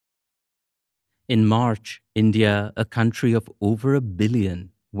In March, India, a country of over a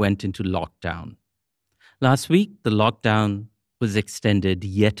billion, went into lockdown. Last week, the lockdown was extended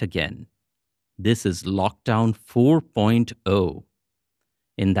yet again. This is Lockdown 4.0.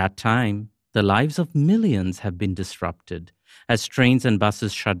 In that time, the lives of millions have been disrupted. As trains and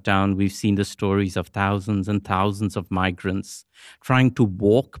buses shut down, we've seen the stories of thousands and thousands of migrants trying to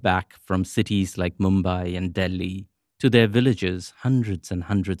walk back from cities like Mumbai and Delhi to their villages hundreds and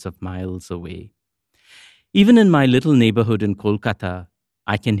hundreds of miles away. Even in my little neighborhood in Kolkata,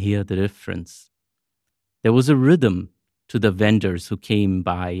 I can hear the difference. There was a rhythm to the vendors who came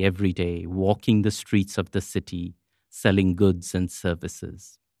by every day, walking the streets of the city, selling goods and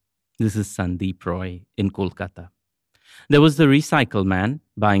services. This is Sandip Roy in Kolkata. There was the recycle man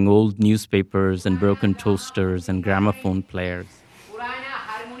buying old newspapers and broken toasters and gramophone players.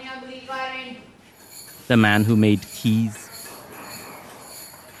 The man who made keys.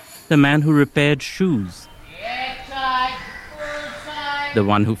 The man who repaired shoes. The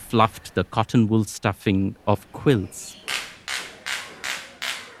one who fluffed the cotton wool stuffing of quilts.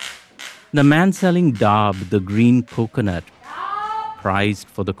 The man selling dab, the green coconut, prized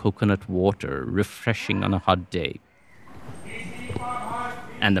for the coconut water, refreshing on a hot day.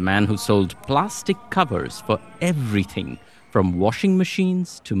 And the man who sold plastic covers for everything from washing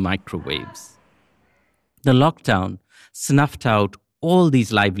machines to microwaves. The lockdown snuffed out all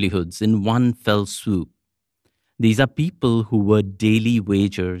these livelihoods in one fell swoop. These are people who were daily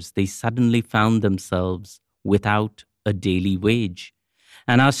wagers. They suddenly found themselves without a daily wage.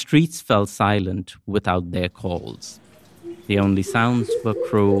 And our streets fell silent without their calls. The only sounds were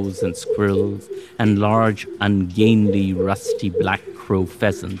crows and squirrels and large, ungainly, rusty black crow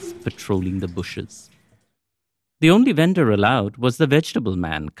pheasants patrolling the bushes. The only vendor allowed was the vegetable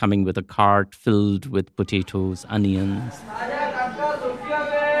man coming with a cart filled with potatoes, onions,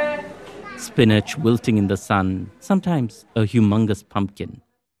 spinach wilting in the sun, sometimes a humongous pumpkin,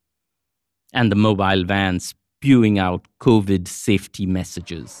 and the mobile van spewing out COVID safety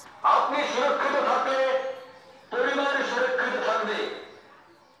messages.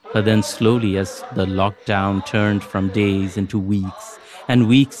 But then slowly, as the lockdown turned from days into weeks and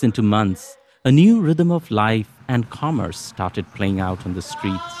weeks into months, a new rhythm of life and commerce started playing out on the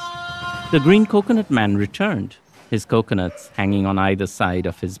streets. The green coconut man returned, his coconuts hanging on either side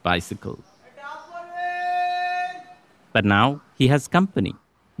of his bicycle. But now he has company,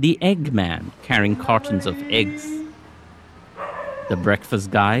 the egg man carrying cartons of eggs, the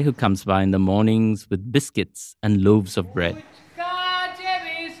breakfast guy who comes by in the mornings with biscuits and loaves of bread.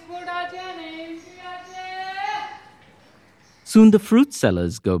 Soon the fruit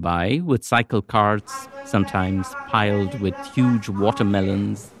sellers go by with cycle carts, sometimes piled with huge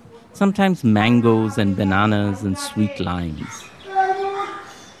watermelons, sometimes mangoes and bananas and sweet limes.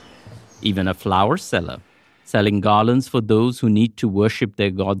 Even a flower seller, selling garlands for those who need to worship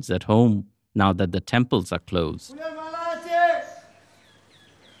their gods at home now that the temples are closed.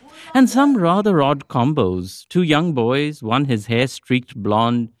 And some rather odd combos. Two young boys, one his hair streaked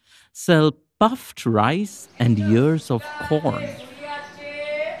blonde, sell puffed rice and ears of corn.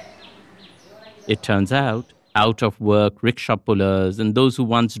 It turns out of-work rickshaw pullers and those who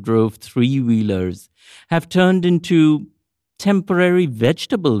once drove three-wheelers have turned into temporary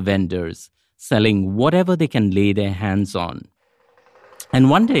vegetable vendors, selling whatever they can lay their hands on.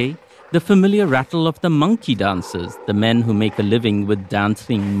 And one day, the familiar rattle of the monkey dancers, the men who make a living with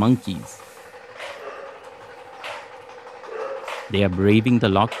dancing monkeys. They are braving the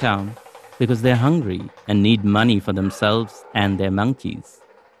lockdown because they're hungry and need money for themselves and their monkeys.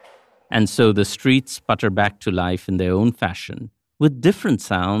 And so the streets sputter back to life in their own fashion, with different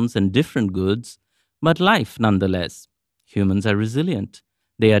sounds and different goods, but life nonetheless. Humans are resilient.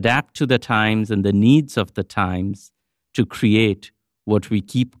 They adapt to the times and the needs of the times to create what we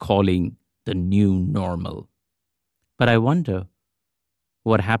keep calling the new normal. But I wonder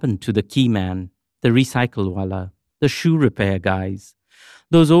what happened to the key man, the recycle wala, the shoe repair guys,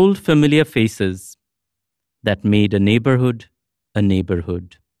 those old familiar faces that made a neighborhood a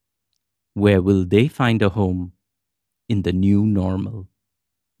neighborhood. Where will they find a home in the new normal?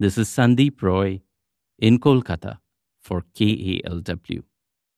 This is Sandip Roy in Kolkata for KALW.